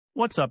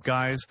What's up,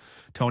 guys?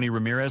 Tony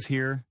Ramirez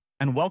here,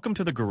 and welcome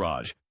to the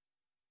garage.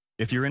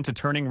 If you're into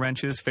turning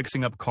wrenches,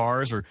 fixing up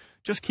cars, or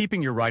just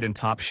keeping your ride in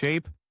top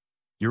shape,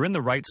 you're in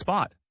the right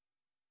spot.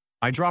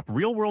 I drop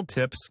real-world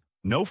tips,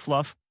 no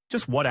fluff,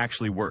 just what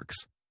actually works.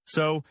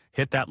 So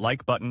hit that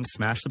like button,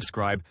 smash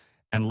subscribe,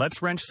 and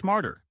let's wrench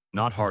smarter,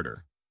 not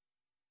harder.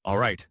 All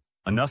right,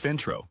 enough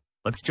intro.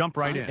 Let's jump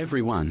right in. Hi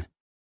everyone.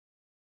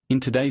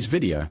 In today's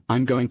video,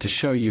 I'm going to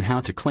show you how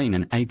to clean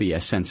an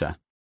ABS sensor.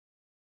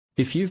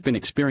 If you've been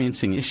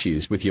experiencing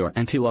issues with your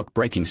anti-lock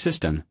braking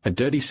system, a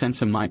dirty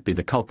sensor might be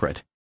the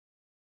culprit.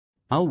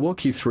 I'll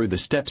walk you through the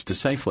steps to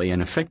safely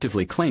and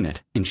effectively clean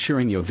it,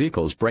 ensuring your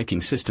vehicle's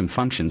braking system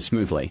functions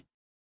smoothly.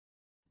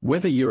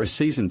 Whether you're a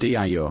seasoned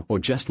DIYer or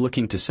just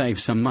looking to save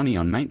some money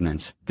on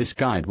maintenance, this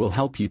guide will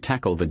help you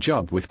tackle the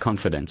job with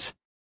confidence.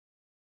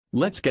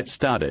 Let's get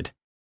started.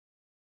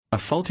 A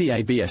faulty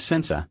ABS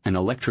sensor, an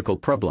electrical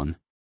problem.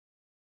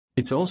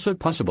 It's also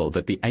possible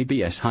that the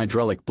ABS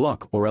hydraulic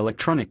block or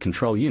electronic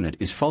control unit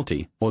is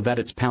faulty, or that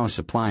its power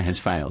supply has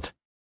failed.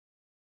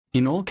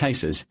 In all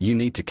cases, you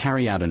need to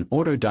carry out an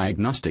auto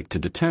diagnostic to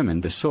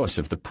determine the source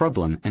of the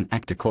problem and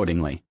act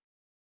accordingly.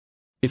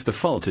 If the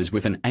fault is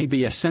with an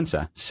ABS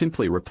sensor,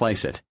 simply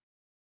replace it.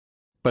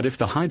 But if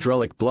the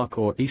hydraulic block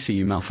or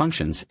ECU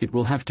malfunctions, it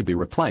will have to be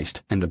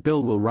replaced, and the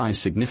bill will rise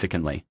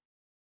significantly.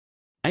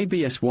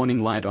 ABS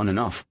warning light on and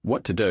off,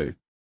 what to do?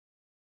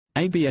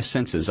 ABS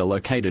sensors are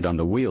located on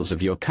the wheels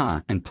of your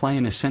car and play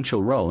an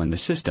essential role in the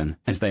system,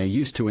 as they are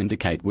used to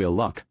indicate wheel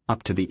lock,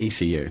 up to the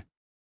ECU.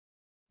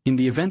 In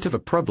the event of a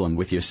problem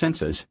with your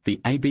sensors, the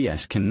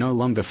ABS can no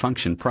longer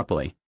function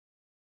properly.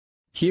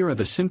 Here are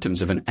the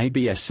symptoms of an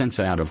ABS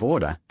sensor out of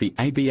order. The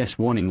ABS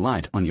warning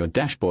light on your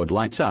dashboard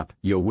lights up,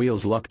 your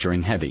wheels lock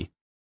during heavy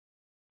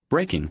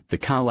braking, the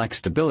car lacks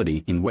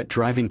stability in wet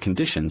driving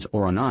conditions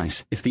or on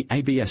ice. If the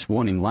ABS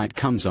warning light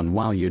comes on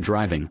while you're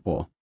driving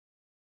or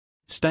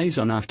stays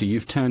on after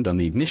you've turned on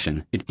the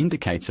ignition, it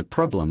indicates a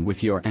problem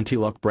with your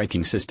anti-lock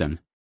braking system.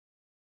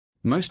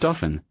 Most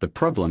often, the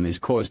problem is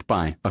caused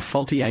by a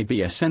faulty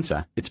ABS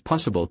sensor. It's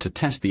possible to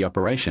test the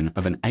operation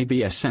of an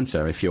ABS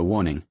sensor if your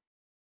warning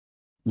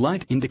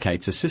light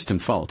indicates a system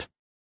fault.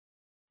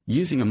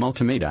 Using a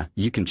multimeter,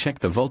 you can check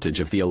the voltage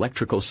of the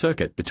electrical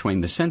circuit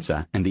between the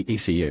sensor and the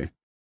ECU.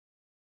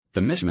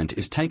 The measurement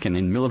is taken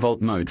in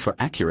millivolt mode for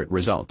accurate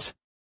results.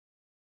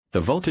 The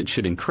voltage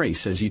should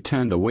increase as you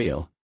turn the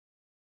wheel.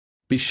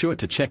 Be sure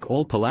to check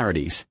all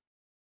polarities.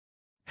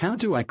 How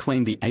do I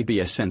clean the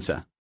ABS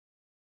sensor?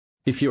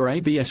 If your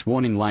ABS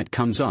warning light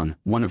comes on,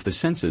 one of the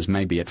sensors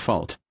may be at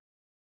fault.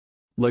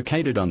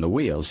 Located on the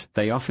wheels,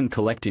 they often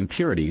collect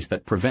impurities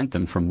that prevent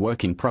them from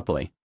working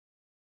properly.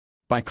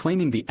 By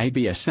cleaning the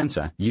ABS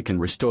sensor, you can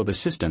restore the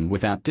system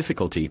without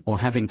difficulty or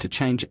having to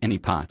change any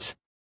parts.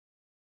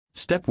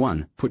 Step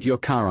 1. Put your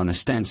car on a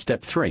stand.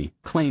 Step 3.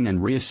 Clean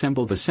and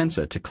reassemble the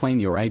sensor. To clean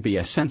your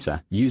ABS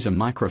sensor, use a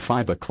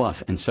microfiber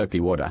cloth and soapy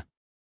water.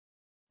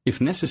 If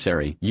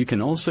necessary, you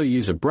can also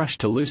use a brush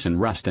to loosen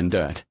rust and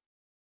dirt.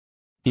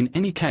 In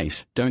any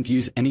case, don't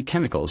use any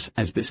chemicals,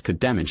 as this could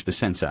damage the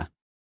sensor.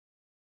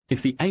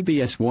 If the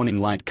ABS warning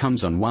light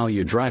comes on while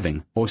you're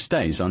driving, or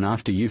stays on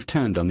after you've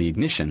turned on the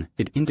ignition,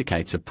 it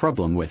indicates a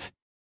problem with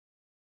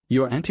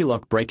your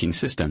anti-lock braking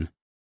system.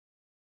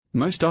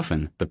 Most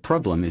often, the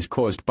problem is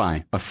caused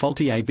by a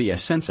faulty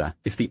ABS sensor.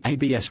 If the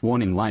ABS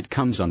warning light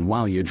comes on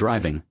while you're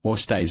driving, or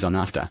stays on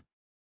after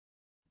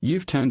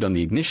you've turned on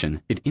the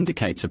ignition, it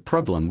indicates a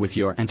problem with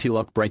your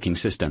anti-lock braking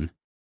system.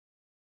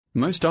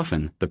 Most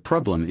often, the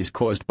problem is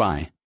caused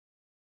by.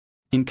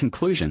 In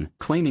conclusion,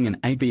 cleaning an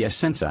ABS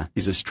sensor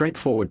is a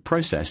straightforward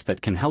process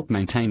that can help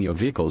maintain your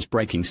vehicle's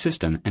braking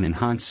system and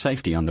enhance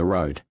safety on the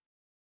road.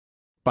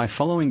 By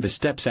following the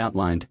steps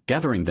outlined,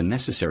 gathering the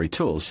necessary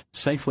tools,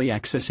 safely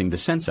accessing the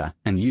sensor,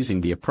 and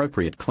using the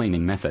appropriate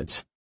cleaning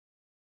methods,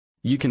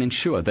 you can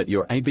ensure that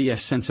your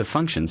ABS sensor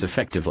functions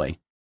effectively.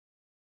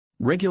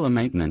 Regular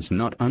maintenance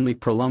not only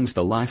prolongs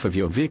the life of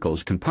your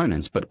vehicle's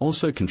components but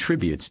also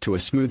contributes to a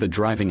smoother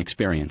driving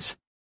experience.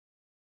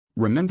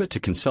 Remember to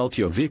consult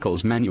your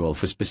vehicle's manual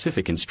for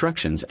specific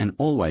instructions and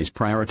always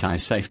prioritize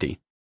safety.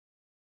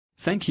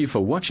 Thank you for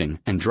watching,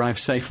 and drive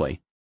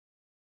safely.